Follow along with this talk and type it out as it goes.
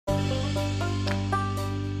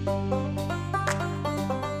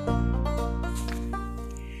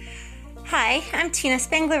Hi, I'm Tina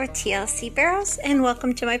Spangler with TLC Barrels, and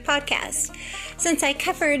welcome to my podcast. Since I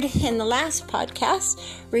covered in the last podcast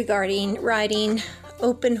regarding riding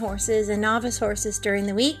open horses and novice horses during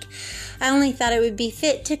the week, I only thought it would be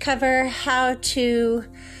fit to cover how to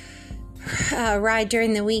ride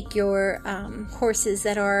during the week your horses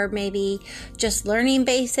that are maybe just learning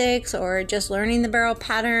basics or just learning the barrel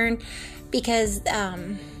pattern, because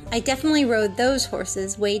I definitely rode those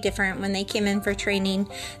horses way different when they came in for training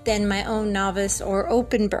than my own novice or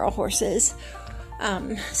open barrel horses.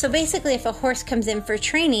 So basically, if a horse comes in for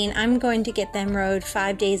training, I'm going to get them rode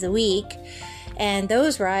 5 days a week, and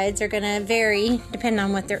those rides are going to vary depending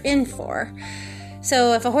on what they're in for.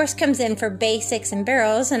 So if a horse comes in for basics and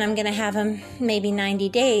barrels, and I'm going to have them maybe 90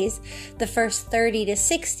 days, the first 30 to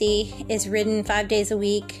 60 is ridden 5 days a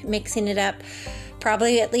week, mixing it up.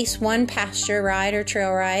 Probably at least one pasture ride or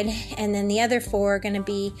trail ride, and then the other 4 are going to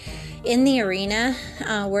be in the arena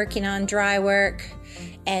working on dry work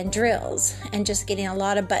and drills, and just getting a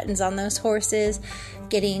lot of buttons on those horses,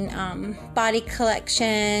 getting body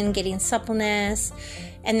collection, getting suppleness,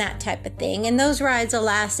 and that type of thing. And those rides will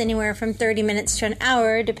last anywhere from 30 minutes to an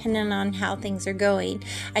hour, depending on how things are going.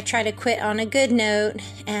 I try to quit on a good note,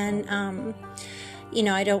 and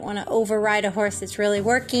I don't want to override a horse that's really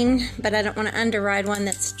working, but I don't want to underride one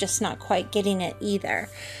that's just not quite getting it either.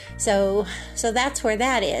 So that's where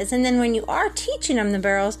that is. And then when you are teaching them the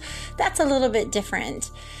barrels, that's a little bit different.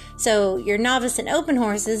 So your novice and open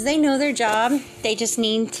horses, they know their job. They just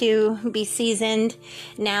need to be seasoned.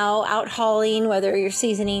 Now out hauling, whether you're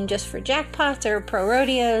seasoning just for jackpots or pro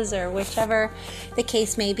rodeos or whichever the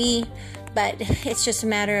case may be. But it's just a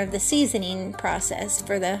matter of the seasoning process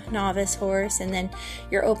for the novice horse, and then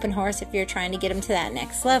your open horse if you're trying to get them to that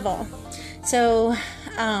next level. So,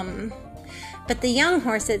 but the young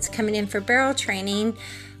horse that's coming in for barrel training,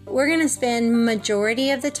 we're going to spend majority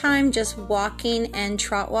of the time just walking and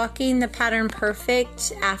trot walking the pattern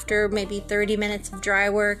perfect after maybe 30 minutes of dry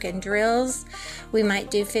work and drills. We might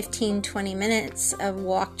do 15-20 minutes of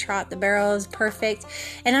walk trot the barrels perfect.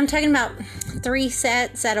 And I'm talking about 3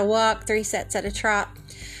 sets at a walk, 3 sets at a trot.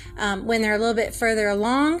 When they're a little bit further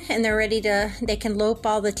along and they're ready they can lope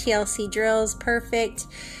all the TLC drills perfect,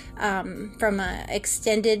 from a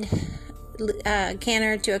extended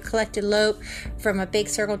canter to a collected lope, from a big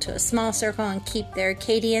circle to a small circle, and keep their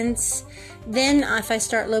cadence. Then if I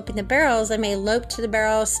start loping the barrels, I may lope to the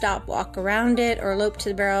barrel, stop, walk around it, or lope to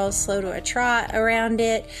the barrel, slow to a trot around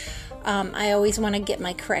it. I always want to get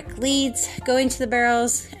my correct leads going to the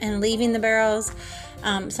barrels and leaving the barrels.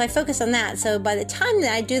 So I focus on that. So by the time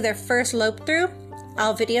that I do their first lope through,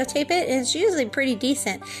 I'll videotape it. It's usually pretty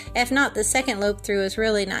decent. If not, the second lope through is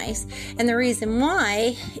really nice. And the reason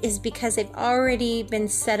why is because they've already been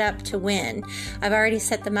set up to win. I've already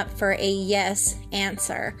set them up for a yes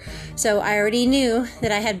answer. So I already knew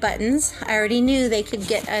that I had buttons. I already knew they could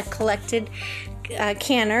get a collected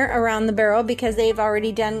canter around the barrel because they've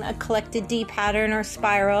already done a collected D pattern or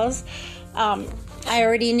spirals. I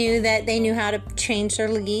already knew that they knew how to change their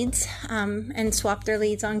leads and swap their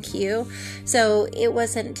leads on cue. So it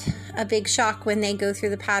wasn't a big shock when they go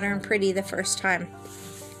through the pattern pretty the first time.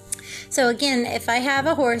 So again, if I have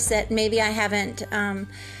a horse that maybe I haven't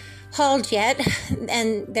hauled yet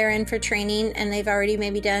and they're in for training and they've already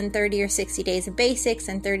maybe done 30 or 60 days of basics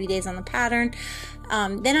and 30 days on the pattern,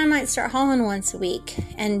 then I might start hauling once a week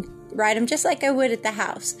and ride them just like I would at the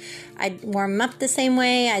house. I'd warm them up the same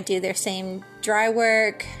way. I'd do their same dry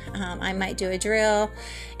work. I might do a drill,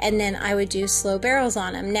 and then I would do slow barrels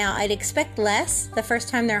on them. Now, I'd expect less the first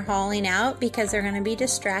time they're hauling out because they're going to be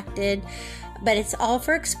distracted, but it's all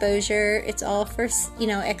for exposure. It's all for,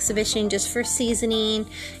 exhibition, just for seasoning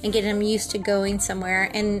and getting them used to going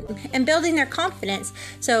somewhere and building their confidence.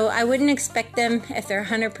 So I wouldn't expect them, if they're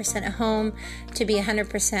 100% at home, to be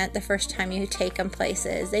 100% the first time you take them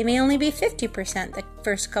places. They may only be 50% the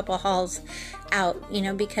first couple hauls out,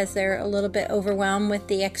 because they're a little bit overwhelmed with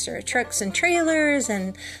the extra trucks and trailers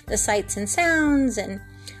and the sights and sounds and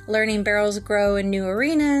learning barrels grow in new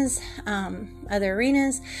arenas, other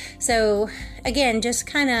arenas. So again, just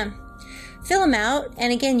kind of fill them out.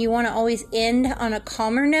 And again, you want to always end on a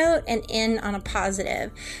calmer note and end on a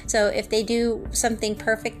positive. So if they do something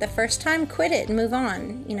perfect the first time, quit it and move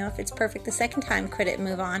on. If it's perfect the second time, quit it and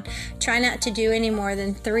move on. Try not to do any more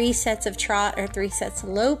than 3 sets of trot or 3 sets of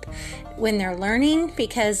lope when they're learning,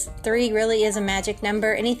 because 3 really is a magic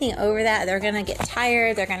number. Anything over that, they're going to get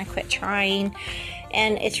tired. They're going to quit trying.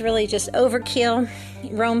 And it's really just overkill.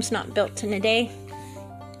 Rome's not built in a day.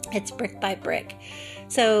 It's brick by brick.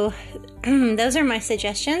 So those are my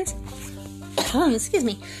suggestions,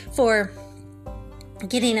 for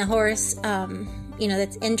getting a horse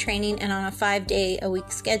that's in training and on a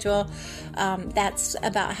 5-day-a-week schedule. That's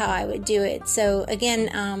about how I would do it. So again,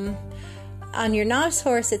 on your novice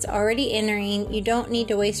horse, it's already entering. You don't need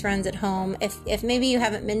to waste runs at home. If maybe you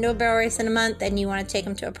haven't been to a barrel race in a month and you want to take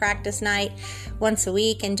them to a practice night once a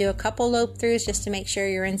week and do a couple lope throughs just to make sure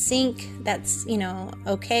you're in sync, that's,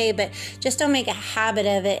 okay. But just don't make a habit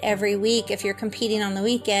of it every week if you're competing on the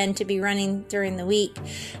weekend to be running during the week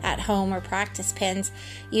at home or practice pens.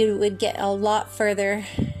 You would get a lot further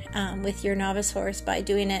with your novice horse by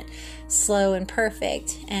doing it slow and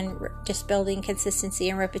perfect and just building consistency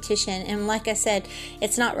and repetition. And like I said,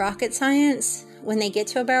 it's not rocket science. When they get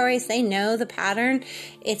to a barrel race, they know the pattern.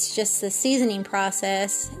 It's just the seasoning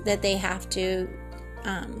process that they have to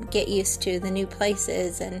get used to, the new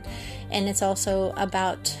places. And it's also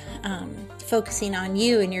about focusing on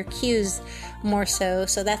you and your cues more so.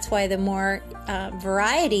 So that's why the more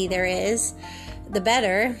variety there is, the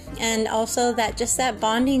better. And also that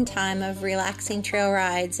bonding time of relaxing trail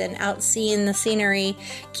rides and out seeing the scenery,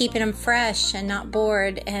 keeping them fresh and not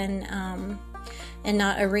bored and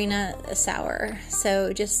not arena sour.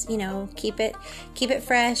 So just, keep it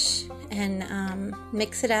fresh and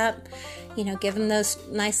mix it up, give them those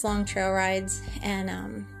nice long trail rides,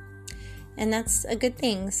 and that's a good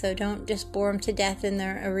thing. So don't just bore them to death in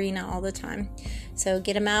the arena all the time. So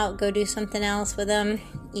get them out, go do something else with them,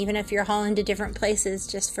 even if you're hauling to different places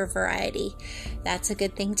just for variety. That's a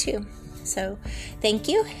good thing too. So thank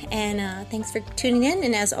you, and thanks for tuning in.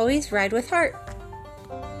 And as always, ride with heart.